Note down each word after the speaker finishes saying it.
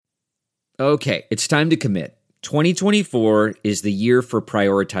Okay, it's time to commit. 2024 is the year for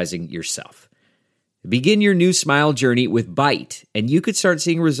prioritizing yourself. Begin your new smile journey with Byte, and you could start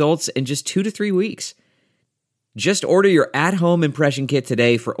seeing results in just 2 to 3 weeks. Just order your at-home impression kit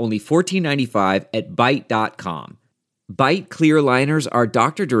today for only $14.95 at Byte.com. Byte clear liners are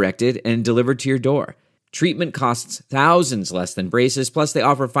doctor-directed and delivered to your door. Treatment costs thousands less than braces, plus they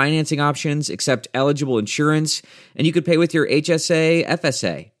offer financing options, accept eligible insurance, and you could pay with your HSA,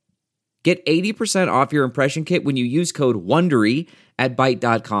 FSA. Get 80% off your impression kit when you use code WONDERY at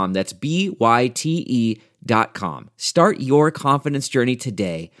Byte.com. That's BYTE.com. Start your confidence journey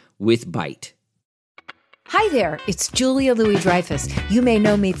today with Byte. Hi there, it's Julia Louis-Dreyfus. You may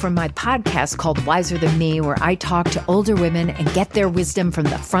know me from my podcast called Wiser Than Me, where I talk to older women and get their wisdom from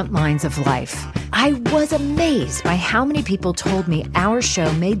the front lines of life. I was amazed by how many people told me our show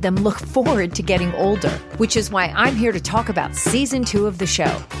made them look forward to getting older, which is why I'm here to talk about season 2 of the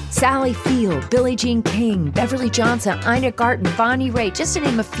show. Sally Field, Billie Jean King, Beverly Johnson, Ina Garten, Bonnie Raitt, just to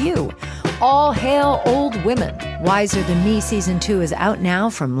name a few. All hail old women. Wiser Than Me season 2 is out now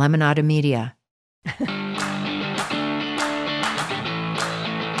from Lemonada Media.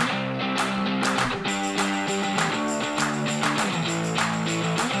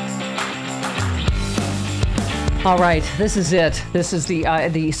 All right, this is it. This is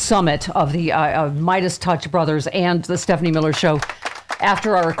the summit of the Midas Touch brothers and the Stephanie Miller Show.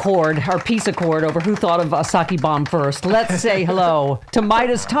 After our peace accord over who thought of a sake bomb first, let's say hello to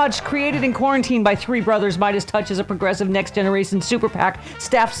Midas Touch. Created in quarantine by 3 brothers, Midas Touch is a progressive next-generation super PAC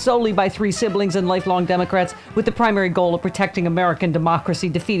staffed solely by 3 siblings and lifelong Democrats with the primary goal of protecting American democracy,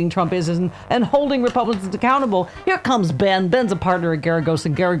 defeating Trumpism, and holding Republicans accountable. Here comes Ben. Ben's a partner at Garagos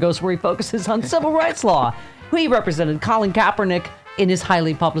and Garagos, where he focuses on civil rights law. He represented Colin Kaepernick in his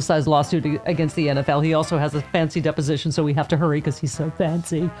highly publicized lawsuit against the NFL. He also has a fancy deposition, so we have to hurry because he's so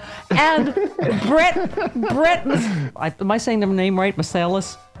fancy. And Brett, am I saying the name right?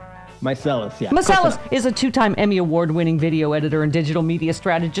 Masalis? Mycelis, yeah. Masalis is a 2-time Emmy Award-winning video editor and digital media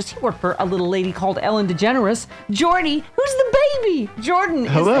strategist. He worked for a little lady called Ellen DeGeneres. Jordy, who's the baby? Jordan.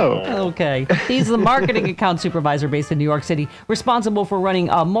 Hello. Okay. He's the marketing account supervisor based in New York City, responsible for running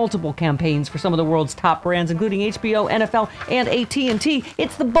multiple campaigns for some of the world's top brands, including HBO, NFL, and AT&T.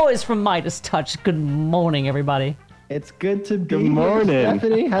 It's the boys from Midas Touch. Good morning, everybody. It's good to be Good morning. here,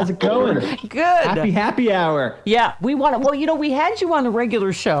 Stephanie. How's it going? Good. Happy hour. Yeah, we had you on a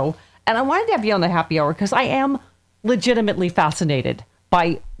regular show, and I wanted to have you on the happy hour because I am legitimately fascinated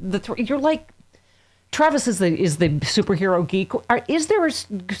by you're like, Travis is the superhero geek. Is there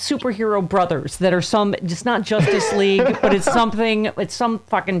superhero brothers that are it's not Justice League, but it's some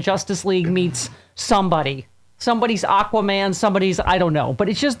fucking Justice League meets somebody's Aquaman, somebody's, I don't know, but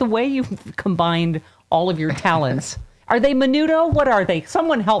it's just the way you've combined all of your talents. Are they Menudo? What are they?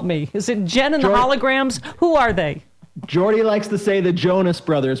 Someone help me. Is it Jen and the holograms? Who are they? Jordy likes to say the Jonas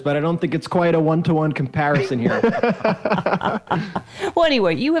Brothers, but I don't think it's quite a one-to-one comparison here. Well,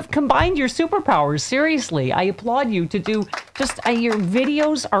 anyway, you have combined your superpowers. Seriously, I applaud you to do just your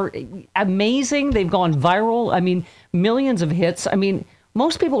videos are amazing. They've gone viral. I mean, millions of hits. I mean,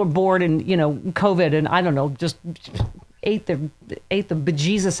 most people are bored and, COVID and I don't know, just ate the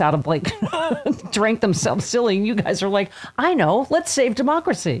bejesus out of drank themselves silly. And you guys are like, I know, let's save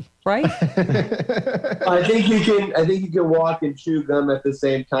democracy, right? I think you can walk and chew gum at the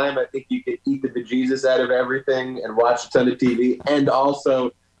same time. I think you can eat the bejesus out of everything and watch a ton of TV and also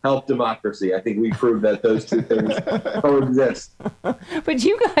help democracy. I think we proved that those two things coexist. But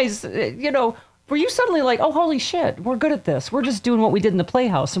you guys, were you suddenly like, oh, holy shit, we're good at this. We're just doing what we did in the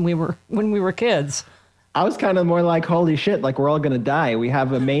Playhouse when we were kids. I was kind of more like, holy shit, like we're all going to die. We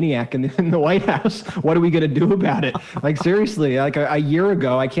have a maniac in the White House. What are we going to do about it? Like, seriously, like a year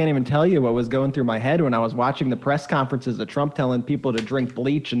ago, I can't even tell you what was going through my head when I was watching the press conferences of Trump telling people to drink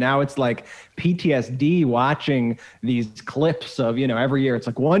bleach. And now it's like PTSD watching these clips of, every year. It's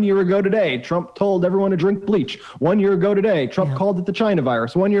like 1 year ago today, Trump told everyone to drink bleach. 1 year ago today, Trump called it the China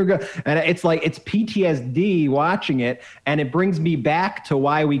virus. 1 year ago. And it's like, it's PTSD watching it. And it brings me back to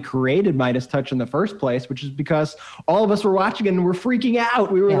why we created Midas Touch in the first place, which is because all of us were watching it and we're freaking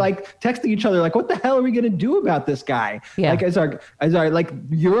out. We were texting each other, like, what the hell are we going to do about this guy? Yeah. Like, as our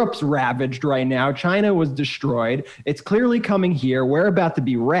Europe's ravaged right now. China was destroyed. It's clearly coming here. We're about to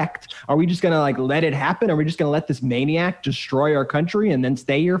be wrecked. Are we just going to let it happen? Are we just going to let this maniac destroy our country and then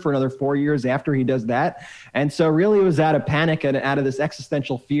stay here for another 4 years after he does that? And so really it was out of panic and out of this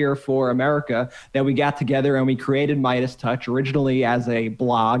existential fear for America that we got together and we created Midas Touch, originally as a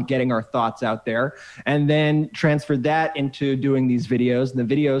blog, getting our thoughts out there, and then transferred that into doing these videos. And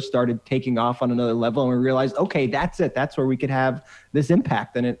the videos started taking off on another level, and we realized, okay, that's it. That's where we could have this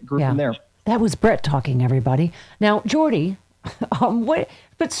impact, and it grew from there. That was Brett talking, everybody. Now, Jordy, what?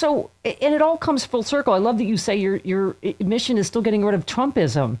 But so, and it all comes full circle. I love that you say your mission is still getting rid of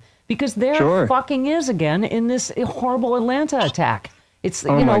Trumpism, because there fucking is again in this horrible Atlanta attack. It's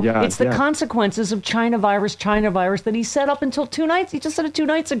it's the consequences of China virus that he said up until 2 nights. He just said it 2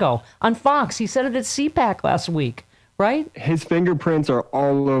 nights ago on Fox. He said it at CPAC last week. Right? His fingerprints are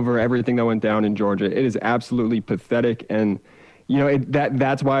all over everything that went down in Georgia. It is absolutely pathetic. And,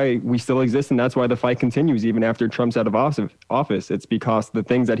 that's why we still exist. And that's why the fight continues even after Trump's out of office. It's because the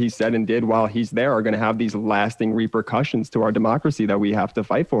things that he said and did while he's there are going to have these lasting repercussions to our democracy that we have to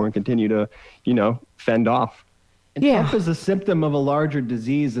fight for and continue to, fend off. And Trump is a symptom of a larger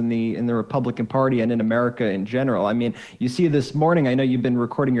disease in the Republican Party and in America in general. I mean, you see this morning, I know you've been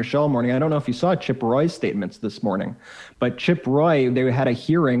recording your show all morning. I don't know if you saw Chip Roy's statements this morning, but Chip Roy, they had a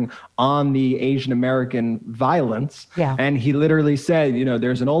hearing on the Asian American violence. Yeah. And he literally said,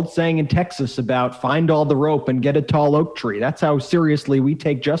 there's an old saying in Texas about find all the rope and get a tall oak tree. That's how seriously we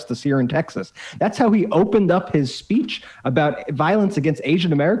take justice here in Texas. That's how he opened up his speech about violence against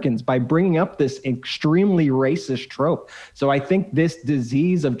Asian Americans, by bringing up this extremely racist trope. So I think this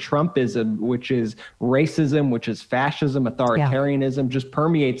disease of Trumpism, which is racism, which is fascism, authoritarianism, just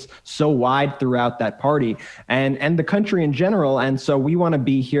permeates so wide throughout that party and the country in general. And so we want to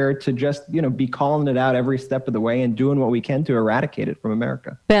be here to just, be calling it out every step of the way and doing what we can to eradicate it from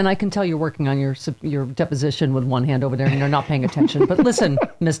America. Ben, I can tell you're working on your deposition with one hand over there and you're not paying attention. But listen,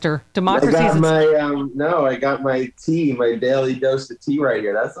 Mr. Democracy. I got my tea, my daily dose of tea right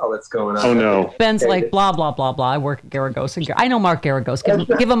here. That's all that's going on. Oh, no. Ben's like, blah, blah, blah, blah. I work at Garagos. I know Mark Garagos.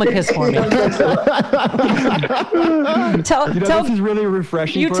 Give him a kiss for me. This is really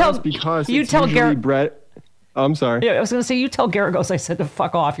refreshing for us because Brett. Oh, I'm sorry. Yeah, I was going to say, you tell Garagos I said to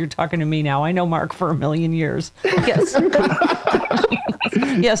fuck off. You're talking to me now. I know Mark for a million years. Yes.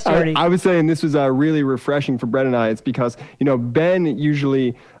 Yes, Jordy. I was saying this was really refreshing for Brett and I. It's because, Ben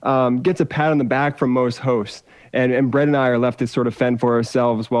usually gets a pat on the back from most hosts. And Brett and I are left to sort of fend for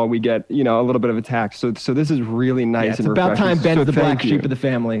ourselves while we get, a little bit of attack. So this is really nice and refreshing. It's about time Ben's the black sheep of the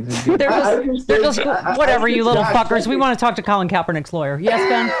family. They're just whatever, you little fuckers. We want to talk to Colin Kaepernick's lawyer. Yes,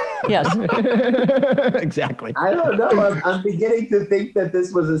 Ben? Yes. Exactly. I don't know. I'm beginning to think that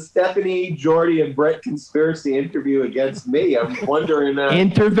this was a Stephanie, Jordy, and Brett conspiracy interview against me. I'm wondering.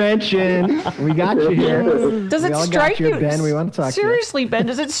 Intervention. We got you here. Does it strike you, Ben? We want to talk seriously, Ben,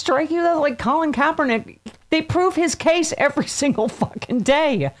 does it strike you that, like, Colin Kaepernick, they prove his case every single fucking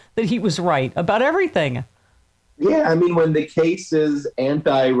day that he was right about everything? Yeah, I mean, when the case is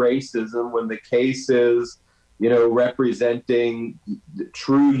anti-racism, when the case is, representing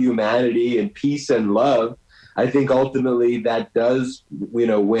true humanity and peace and love, I think ultimately that does,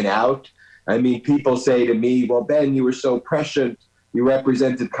 win out. I mean, people say to me, well, Ben, you were so prescient. You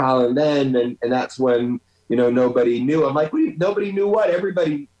represented Colin then, and that's when, nobody knew. I'm like, nobody knew what?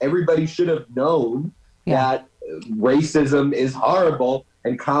 Everybody should have known that racism is horrible,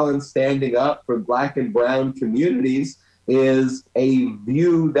 and Colin standing up for Black and brown communities is a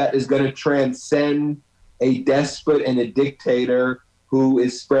view that is going to transcend a despot and a dictator who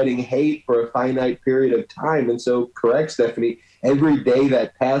is spreading hate for a finite period of time. And so, correct, Stephanie, every day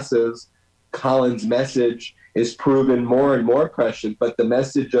that passes, Colin's message is proven more and more prescient, but the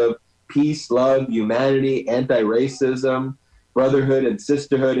message of peace, love, humanity, anti-racism, brotherhood and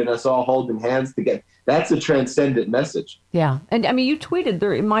sisterhood, and us all holding hands together. That's a transcendent message. Yeah. And I mean, you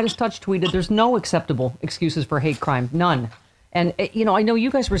tweeted, Midas Touch tweeted, there's no acceptable excuses for hate crime. None. And, I know you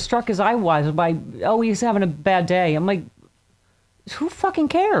guys were struck as I was by, he's having a bad day. I'm like, who fucking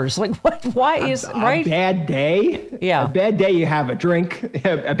cares? Like, what? Why is right? A bad day? Yeah. A bad day, you have a drink.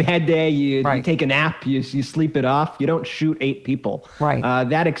 A bad day, you take a nap. You sleep it off. You don't shoot 8 people. Right.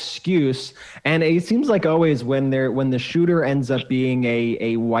 That excuse, and it seems like always when the shooter ends up being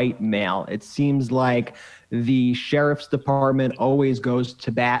a white male, it seems like the sheriff's department always goes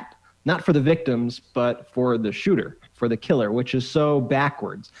to bat, not for the victims, but for the shooter, for the killer, which is so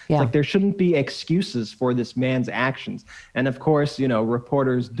backwards. Yeah. It's like there shouldn't be excuses for this man's actions. And of course,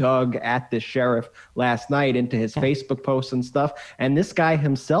 reporters dug at the sheriff last night into his Facebook posts and stuff. And this guy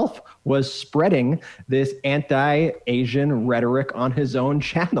himself was spreading this anti-Asian rhetoric on his own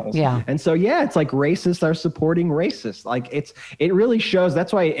channels. Yeah. And so, it's like racists are supporting racists. Like it really shows.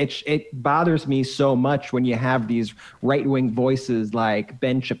 That's why it bothers me so much when you have these right-wing voices like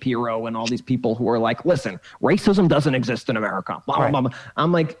Ben Shapiro and all these people who are like, listen, racism doesn't exist in America. Blah, blah, blah.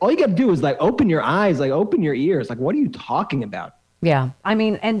 I'm like, all you got to do is like open your eyes, like open your ears. Like, what are you talking about? Yeah. I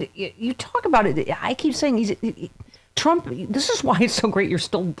mean, and you talk about it. I keep saying Trump, this is why it's so great you're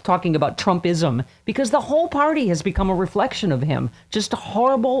still talking about Trumpism, because the whole party has become a reflection of him. Just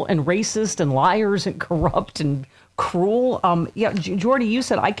horrible and racist and liars and corrupt and cruel. Jordy, you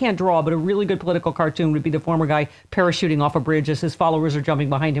said I can't draw, but a really good political cartoon would be the former guy parachuting off a bridge as his followers are jumping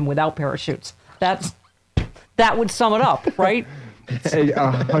behind him without parachutes. That would sum it up, right?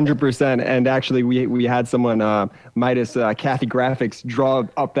 100%. And actually, we had someone, Midas, Kathy Graphics, draw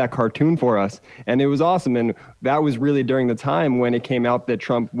up that cartoon for us. And it was awesome. And that was really during the time when it came out that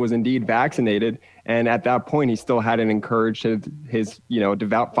Trump was indeed vaccinated. And at that point, he still hadn't encouraged his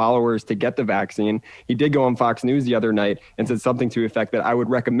devout followers to get the vaccine. He did go on Fox News the other night and said something to the effect that I would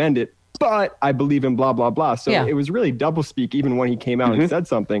recommend it, but I believe in blah, blah, blah. So It was really doublespeak even when he came out and said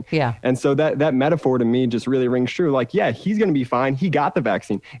something. Yeah. And so that metaphor to me just really rings true. Like, yeah, he's going to be fine. He got the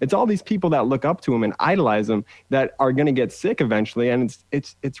vaccine. It's all these people that look up to him and idolize him that are going to get sick eventually. And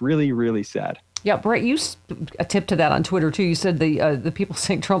it's really, really sad. Yeah, Brett, you a tip to that on Twitter, too. You said the people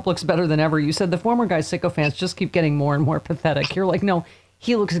saying Trump looks better than ever. You said the former guy's sycophants just keep getting more and more pathetic. You're like, no,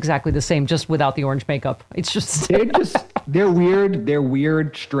 he looks exactly the same, just without the orange makeup. It's just... They're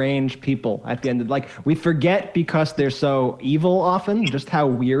weird, strange people at the end. Like, we forget because they're so evil often, just how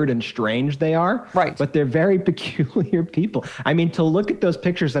weird and strange they are. Right. But they're very peculiar people. I mean, to look at those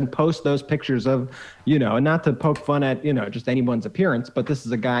pictures and post those pictures of, and not to poke fun at, just anyone's appearance, but this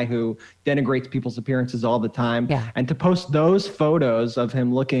is a guy who denigrates people's appearances all the time. Yeah. And to post those photos of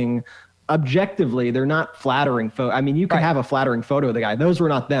him looking... objectively, they're not flattering photo. I mean, you could have a flattering photo of the guy. Those were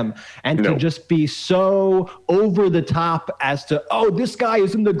not them. And to just be so over the top as to, oh, this guy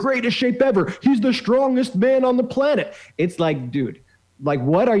is in the greatest shape ever. He's the strongest man on the planet. It's like, dude, like,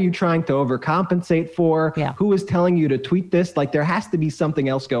 what are you trying to overcompensate for? Yeah. Who is telling you to tweet this? Like, there has to be something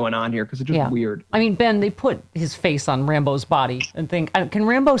else going on here because it's just weird. I mean, Ben, they put his face on Rambo's body and think, can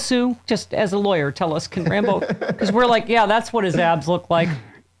Rambo sue? Just as a lawyer, tell us, can Rambo? Because we're like, yeah, that's what his abs look like.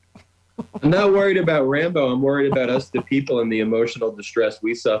 I'm not worried about Rambo. I'm worried about us, the people, and the emotional distress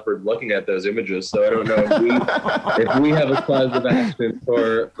we suffered looking at those images. So I don't know if we have a cause of action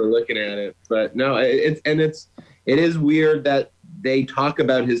for looking at it. But no, it is weird that they talk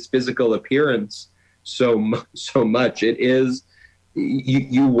about his physical appearance so much. It is,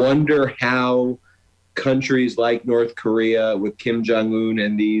 you wonder how countries like North Korea with Kim Jong-un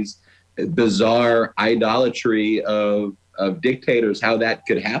and these bizarre idolatry of dictators, how that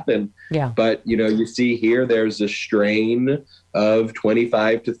could happen. Yeah. But, you see here, there's a strain of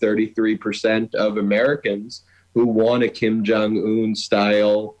 25 to 33% of Americans who want a Kim Jong-un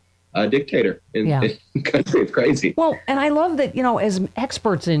style dictator in the country. It's crazy. Well, and I love that, as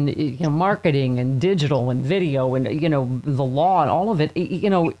experts in marketing and digital and video and, the law and all of it,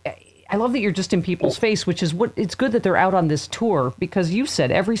 I love that you're just in people's face, which is it's good that they're out on this tour, because you said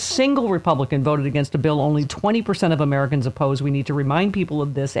every single Republican voted against a bill. Only 20% of Americans oppose. We need to remind people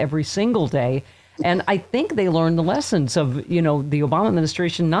of this every single day. And I think they learned the lessons of, the Obama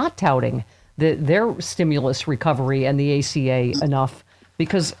administration not touting their stimulus recovery and the ACA enough.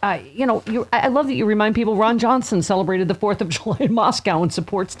 Because, I love that you remind people Ron Johnson celebrated the 4th of July in Moscow and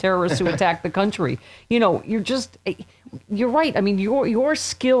supports terrorists who attack the country. You're right. I mean, your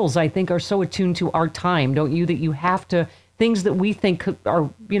skills, I think, are so attuned to our time, don't you, that you have to, things that we think are,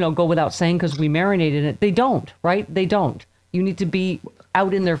 go without saying because we marinate in it. They don't, right? They don't. You need to be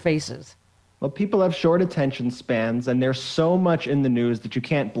out in their faces. Well, people have short attention spans, and there's so much in the news that you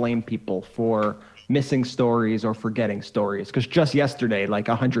can't blame people for missing stories or forgetting stories, because just yesterday, like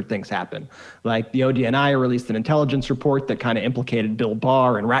 100 things happened. Like the ODNI released an intelligence report that kind of implicated Bill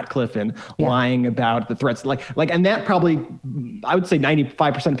Barr and Ratcliffe in lying about the threats. And that probably, I would say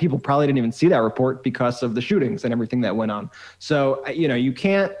 95% of people probably didn't even see that report because of the shootings and everything that went on. So, you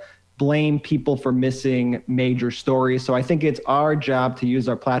can't blame people for missing major stories. So I think it's our job to use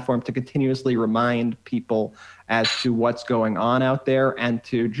our platform to continuously remind people as to what's going on out there, and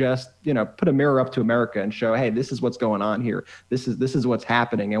to just, put a mirror up to America and show, hey, this is what's going on here. This is what's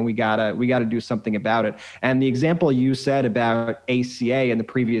happening, and we gotta do something about it. And the example you said about ACA and the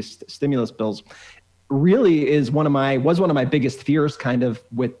previous stimulus bills really was one of my biggest fears kind of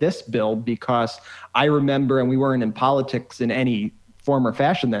with this bill, because I remember, and we weren't in politics in any form or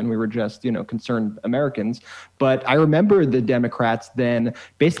fashion then, we were just, concerned Americans. But I remember the Democrats then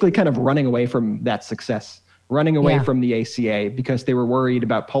basically kind of running away from that success, running away from the ACA because they were worried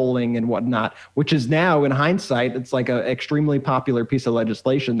about polling and whatnot, which is now, in hindsight, it's like an extremely popular piece of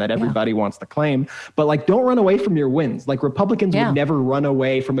legislation that everybody wants to claim. But don't run away from your wins. Republicans would never run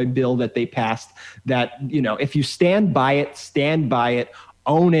away from a bill that they passed that, if you stand by it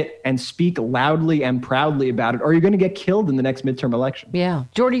own it and speak loudly and proudly about it, or you're going to get killed in the next midterm election. Yeah.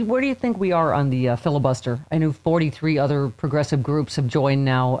 Jordy, where do you think we are on the filibuster? I know 43 other progressive groups have joined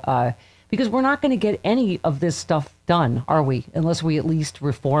now, because we're not going to get any of this stuff done, are we? Unless we at least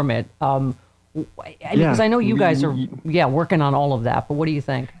reform it. Because I know you guys are, working on all of that. But what do you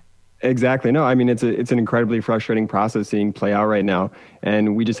think? Exactly. No, I mean, it's an incredibly frustrating process seeing play out right now.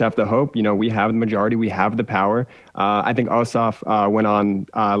 And we just have to hope, we have the majority, we have the power. I think Ossoff went on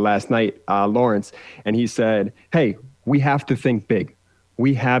last night, Lawrence, and he said, hey, we have to think big.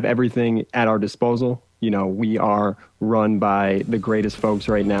 We have everything at our disposal. We are run by the greatest folks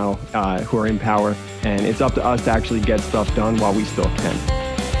right now who are in power. And it's up to us to actually get stuff done while we still can.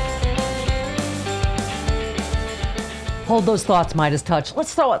 Hold those thoughts, Midas Touch.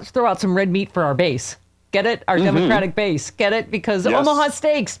 Let's throw out some red meat for our base. Get it? Our Democratic base. Get it? Because Omaha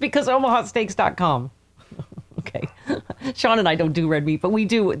Steaks. Because OmahaSteaks.com. Okay. Sean and I don't do red meat, but we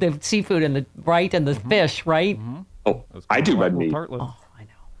do the seafood and the fish, right? Mm-hmm. Oh, I do red meat. Oh, I know.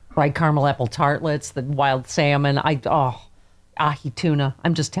 Right, caramel apple tartlets, the wild salmon. Ahi tuna.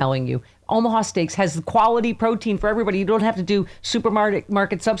 I'm just telling you. Omaha Steaks has the quality protein for everybody. You don't have to do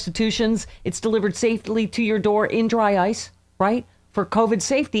supermarket substitutions. It's delivered safely to your door in dry ice, right? For COVID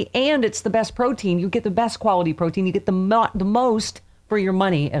safety, and it's the best protein. You get the best quality protein. You get the most for your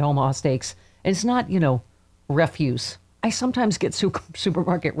money at Omaha Steaks. And it's not, refuse. I sometimes get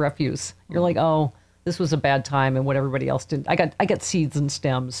supermarket refuse. You're like, oh, this was a bad time, and what everybody else did. I got seeds and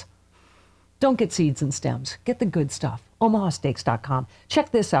stems. Don't get seeds and stems. Get the good stuff. OmahaSteaks.com.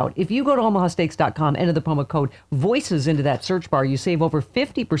 Check this out. If you go to OmahaSteaks.com, enter the promo code VOICES into that search bar, you save over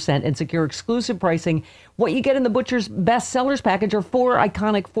 50% and secure exclusive pricing. What you get in the Butcher's Best Sellers package are 4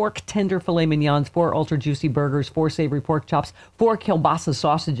 iconic fork tender filet mignons, 4 ultra juicy burgers, 4 savory pork chops, 4 kielbasa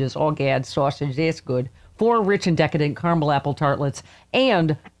sausages, oh gad, sausage, that's good, 4 rich and decadent caramel apple tartlets,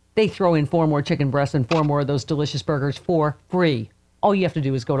 and they throw in 4 more chicken breasts and 4 more of those delicious burgers for free. All you have to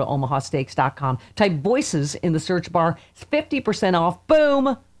do is go to omahasteaks.com, type VOICES in the search bar, it's 50% off,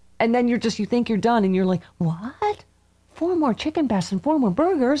 boom, and then you think you're done, and you're like, what? 4 more chicken breasts and 4 more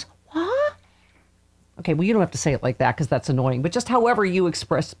burgers? What? Okay, well, you don't have to say it like that because that's annoying, but just however you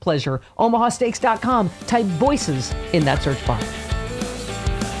express pleasure, omahasteaks.com, type VOICES in that search bar.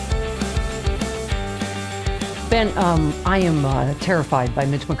 Ben, I am terrified by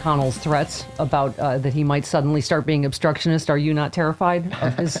Mitch McConnell's threats about that he might suddenly start being obstructionist. Are you not terrified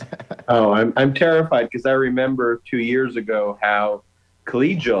of his? Oh, I'm terrified because I remember 2 years ago how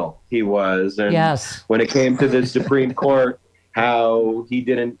collegial he was. And when it came to the Supreme Court, how he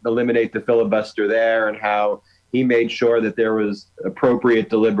didn't eliminate the filibuster there and how he made sure that there was appropriate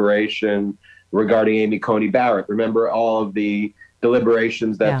deliberation regarding Amy Coney Barrett. Remember all of the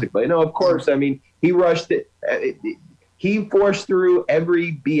deliberations that took place? No, of course. I mean, he rushed it. He forced through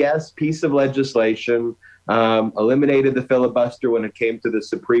every BS piece of legislation, eliminated the filibuster when it came to the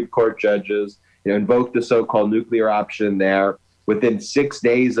Supreme Court judges, invoked the so-called nuclear option there. Within 6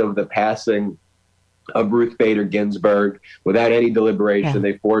 days of the passing of Ruth Bader Ginsburg, without any deliberation,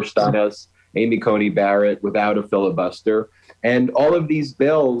 they forced on us Amy Coney Barrett without a filibuster. And all of these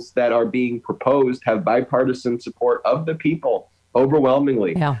bills that are being proposed have bipartisan support of the people.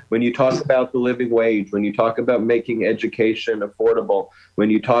 Overwhelmingly, when you talk about the living wage, when you talk about making education affordable, when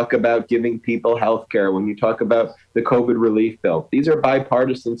you talk about giving people health care, when you talk about the COVID relief bill, these are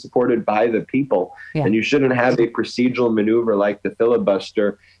bipartisan, supported by the people. And you shouldn't have a procedural maneuver like the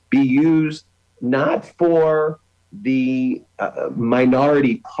filibuster be used not for the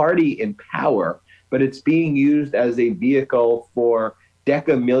minority party in power, but it's being used as a vehicle for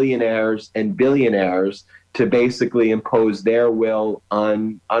decamillionaires and billionaires to basically impose their will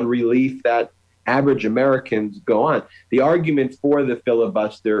on relief that average Americans go on. The argument for the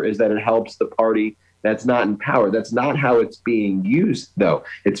filibuster is that it helps the party that's not in power. That's not how it's being used, though.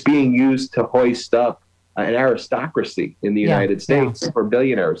 It's being used to hoist up an aristocracy in the United States for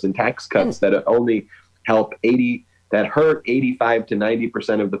billionaires and tax cuts that only help hurt 85 to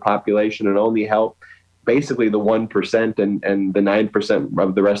 90% of the population and only help basically the 1% and the 9%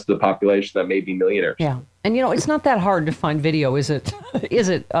 of the rest of the population that may be millionaires. Yeah. And, it's not that hard to find video, is it? Is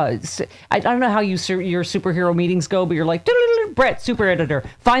it? I don't know how your superhero meetings go, but you're like, Brett, super editor,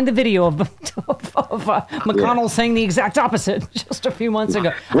 find the video of McConnell saying the exact opposite just a few months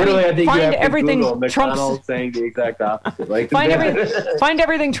ago. Literally, I think find you have to everything Google Trump's McConnell saying the exact opposite. Like find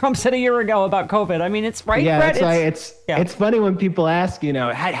everything Trump said a year ago about COVID. I mean, it's right. Yeah, Brett, it's funny when people ask,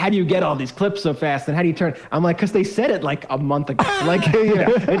 how do you get all these clips so fast and how do you turn? I'm like, because they said it like a month ago. Like,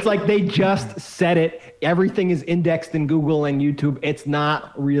 it's like they just said it. everything is indexed in Google and YouTube. It's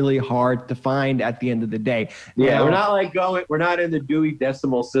not really hard to find at the end of the day. Yeah, we're not in the Dewey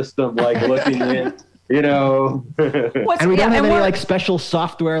Decimal System, like looking in. And we don't have any like special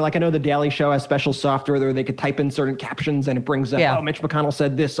software. Like I know the Daily Show has special software where they could type in certain captions and it brings up, oh, Mitch McConnell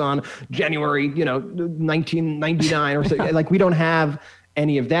said this on January, 1999 or something. Like we don't have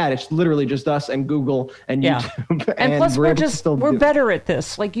any of that. It's literally just us and Google and YouTube. And plus we're better at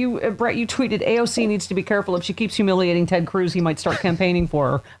this. Like you, Brett, you tweeted AOC needs to be careful. If she keeps humiliating Ted Cruz, he might start campaigning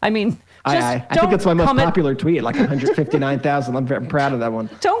for her. I mean, I think it's my most popular tweet, like 159,000. I'm proud of that one.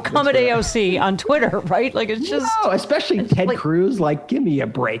 Don't come at AOC on Twitter, right? Like it's just especially Ted Cruz. Like, give me a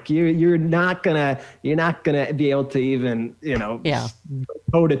break. You're not gonna be able to even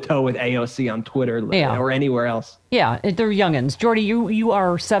toe to toe with AOC on Twitter or anywhere else. Yeah, they're youngins. Jordy, you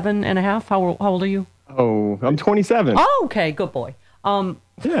are 7.5. How old are you? Oh, I'm 27. Oh, okay, good boy.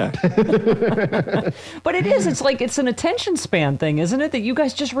 Yeah. But it's an attention span thing, isn't it? That you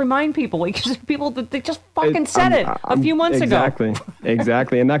guys just remind people, that they just fucking said it a few months ago.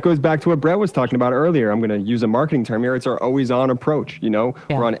 Exactly. And that goes back to what Brett was talking about earlier. I'm going to use a marketing term here. It's our always on approach.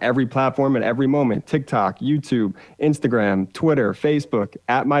 We're on every platform at every moment. TikTok, YouTube, Instagram, Twitter, Facebook,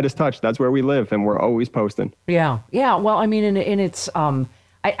 at Midas Touch. That's where we live. And we're always posting. Yeah. Yeah. Well, I mean, and it's,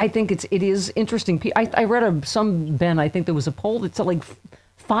 I think it is interesting. I read Ben, I think there was a poll that said like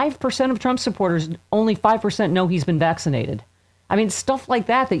 5% of Trump supporters, only 5% know he's been vaccinated. I mean, stuff like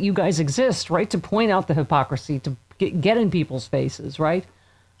that you guys exist, right? To point out the hypocrisy, to get in people's faces, right?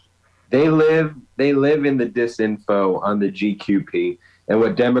 They live in the disinfo on the GQP. And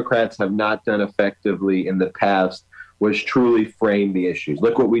what Democrats have not done effectively in the past was truly frame the issues.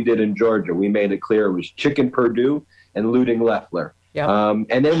 Look what we did in Georgia. We made it clear it was chicken Purdue and looting Loeffler. Yep.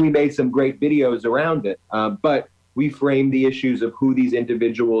 And then we made some great videos around it. But we framed the issues of who these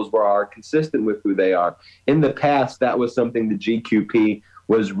individuals are consistent with who they are. In the past, that was something the GQP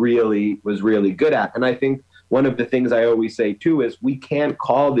was really good at. And I think one of the things I always say, too, is we can't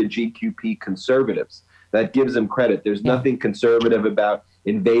call the GQP conservatives. That gives them credit. There's nothing conservative about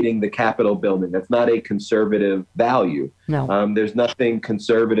invading the Capitol building. That's not a conservative value. No. There's nothing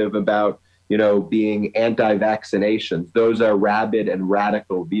conservative about being anti-vaccinations. Those are rabid and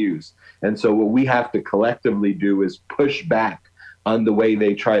radical views. And so what we have to collectively do is push back on the way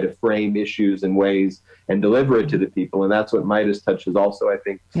they try to frame issues and ways and deliver it to the people. And that's what Midas Touch has also, I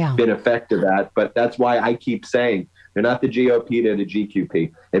think, been effective at. But that's why I keep saying they're not the GOP, they're the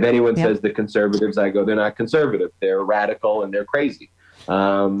GQP. If anyone says the conservatives, I go, they're not conservative. They're radical and they're crazy.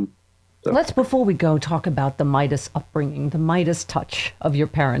 Let's, before we go, talk about the Midas upbringing, the Midas touch of your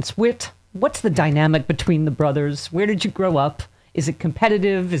parents. What's the dynamic between the brothers? Where did you grow up? Is it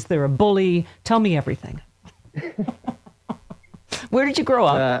competitive? Is there a bully? Tell me everything. Where did you grow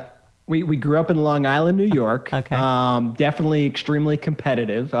up? We grew up in Long Island, New York. Okay. Definitely extremely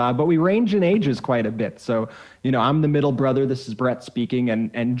competitive, but we range in ages quite a bit. So, I'm the middle brother. This is Brett speaking,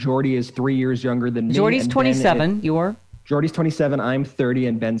 and Jordy is 3 years younger than me. Jordy's 27. You're? Jordy's 27, I'm 30,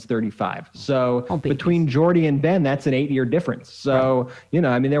 and Ben's 35. So between Jordy and Ben, that's an 8-year difference. So,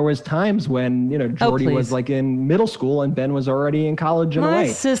 there was times when, Jordy was like in middle school and Ben was already in college and away. My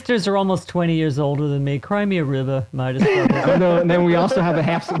sisters are almost 20 years older than me. Cry me a river, Midas. And then we also have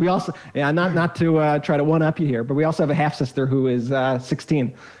not to try to one up you here, but we also have a half sister who is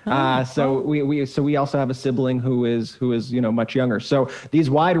 16. We also have a sibling who is much younger. So these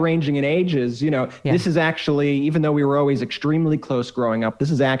wide ranging in ages, this is actually, even though we were always extremely close growing up,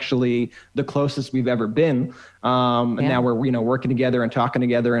 this is actually the closest we've ever been. And now we're, working together and talking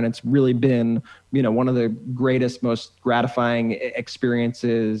together, and it's really been, one of the greatest, most gratifying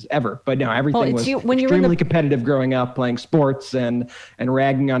experiences ever. But no, everything was extremely competitive growing up, playing sports and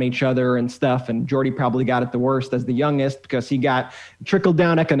ragging on each other and stuff. And Jordy probably got it the worst as the youngest because he got trickled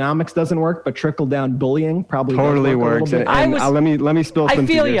down economics doesn't work, but trickled down bullying probably totally works. And let me spill some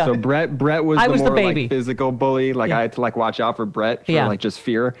tea here. So Brett was the more like physical bully. Like I had to watch out for Brett for like just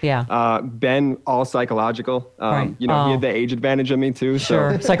fear. Yeah. Ben, all psychological. He had the age advantage of me too.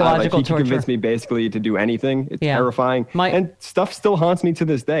 Sure. So psychological he torture. convinced me basically to do anything. It's terrifying. And stuff still haunts me to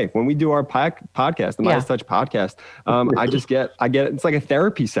this day. When we do our podcast, the Midas Touch podcast, I get it's like a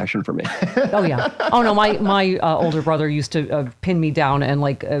therapy session for me. Oh yeah. Oh no, my older brother used to pin me down and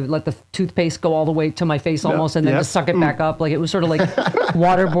let the toothpaste go all the way to my face almost, and then just suck it back up. Like it was sort of like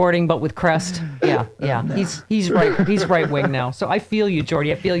waterboarding, but with Crest. Yeah. He's right wing now. So I feel you,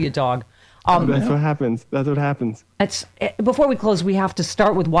 Jordy. I feel you, dog. That's what happens. Before we close, we have to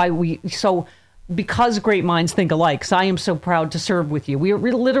start with because great minds think alike. So I am so proud to serve with you. We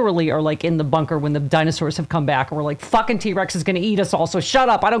literally are like in the bunker when the dinosaurs have come back, and we're like, fucking T-Rex is going to eat us all. So shut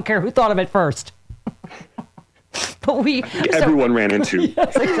up. I don't care who thought of it first. But everyone ran into.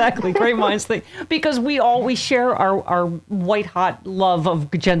 Yes, exactly. Great minds think. Because we share our white hot love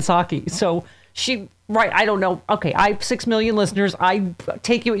of Jen Psaki. So I don't know. Okay, I have 6 million listeners. I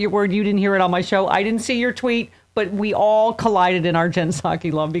take you at your word. You didn't hear it on my show. I didn't see your tweet, but we all collided in our Jen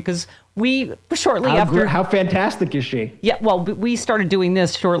Psaki love because we shortly after. How fantastic is she? Yeah, well, we started doing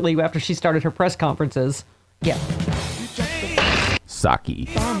this shortly after she started her press conferences. Yeah. Psaki.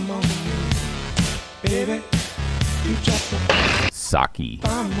 Psaki.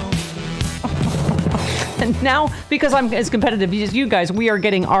 And now, because I'm as competitive as you guys, we are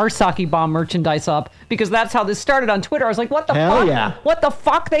getting our Psaki Bomb merchandise up because that's how this started on Twitter. I was like, what the fuck? Yeah. What the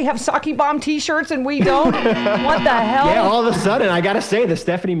fuck? They have Psaki Bomb t-shirts and we don't? What the hell? Yeah, all of a sudden, I got to say, the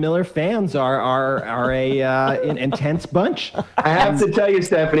Stephanie Miller fans are an intense bunch. I have to tell you,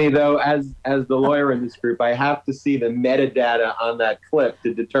 Stephanie, though, as the lawyer in this group, I have to see the metadata on that clip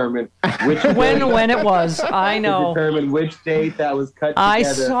to determine which when it was. I know. To determine which date that was cut together. I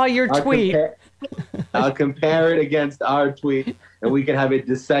saw your tweet. I'll compare it against our tweet, and we can have a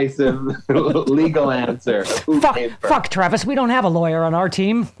decisive legal answer. Fuck, Travis. We don't have a lawyer on our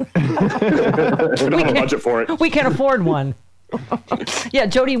team. We don't have a budget for it. We can't afford one. Yeah,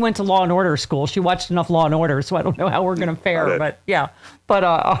 Jody went to Law and Order school. She watched enough Law and Order, so I don't know how we're going to fare. But yeah,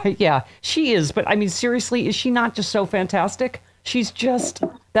 yeah, she is. But I mean, seriously, is she not just so fantastic? She's just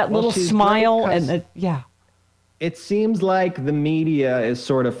that little smile and yeah. It seems like the media is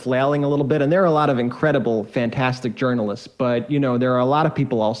sort of flailing a little bit, and there are a lot of incredible, fantastic journalists, but, there are a lot of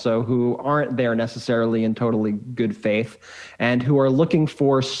people also who aren't there necessarily in totally good faith and who are looking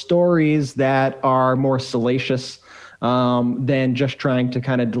for stories that are more salacious than just trying to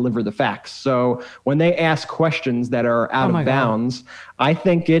kind of deliver the facts. So when they ask questions that are out of bounds, I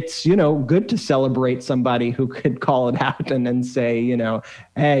think it's, good to celebrate somebody who could call it out and then say,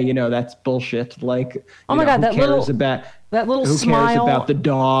 hey, that's bullshit. Like, oh my God, that little smile. Who cares about the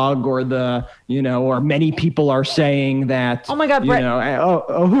dog or or many people are saying that. Oh my God, Brett.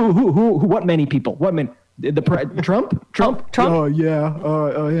 Who, what many people? What many? Trump? Oh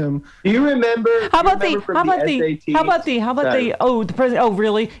yeah, him. Do you remember? How about the president? Oh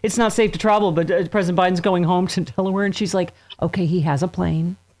really? It's not safe to travel, but President Biden's going home to Delaware, and she's like, okay, he has a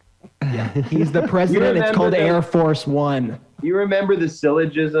plane. Yeah, he's the president. It's called Air Force One. You remember the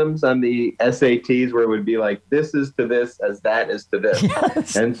syllogisms on the SATs where it would be like, this is to this as that is to this,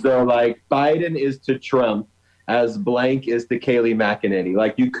 yes. And so like Biden is to Trump as blank is to Kayleigh McEnany.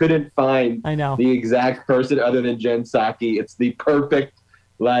 Like you couldn't find the exact person other than Jen Psaki. It's the perfect,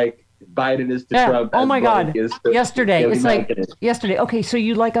 like Biden is to Trump. Oh my God. Yesterday. It's like yesterday. Okay. So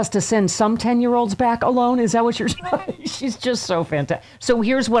you'd like us to send some 10-year-olds back alone? Is that what you're saying? She's just so fantastic. So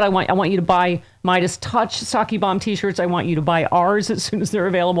here's what I want. I want you to buy Midas Touch Psaki Bomb t-shirts. I want you to buy ours as soon as they're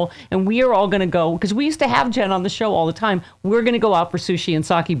available. And we are all going to go, because we used to have Jen on the show all the time. We're going to go out for sushi and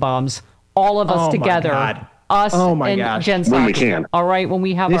Psaki bombs, all of us together. My God. Us and Jen Psaki. When we can. All right, when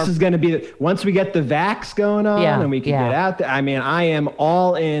we have this is going to be once we get the vax going on and we can get out there. I mean, I am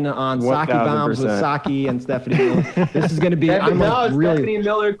all in on Psaki bombs with Psaki and Stephanie Miller. This is going to be Stephanie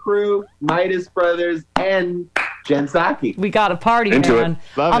Miller crew, Midas Brothers, and Jen Psaki. We got a party, Into man.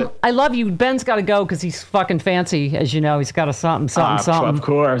 It. Love it. I love you. Ben's got to go because he's fucking fancy, as you know. He's got a something. Of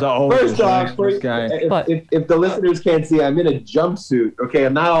course. First off, if the listeners can't see, I'm in a jumpsuit. Okay,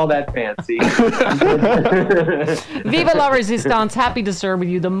 I'm not all that fancy. Viva la Resistance. Happy to serve with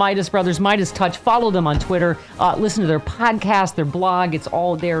you. The Midas Brothers, Midas Touch. Follow them on Twitter. Listen to their podcast, their blog. It's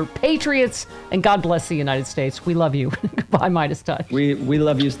all there. Patriots, and God bless the United States. We love you. Goodbye, Midas Touch. We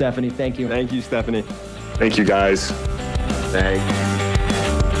love you, Stephanie. Thank you. Thank you, Stephanie. Thank you, guys. Thanks.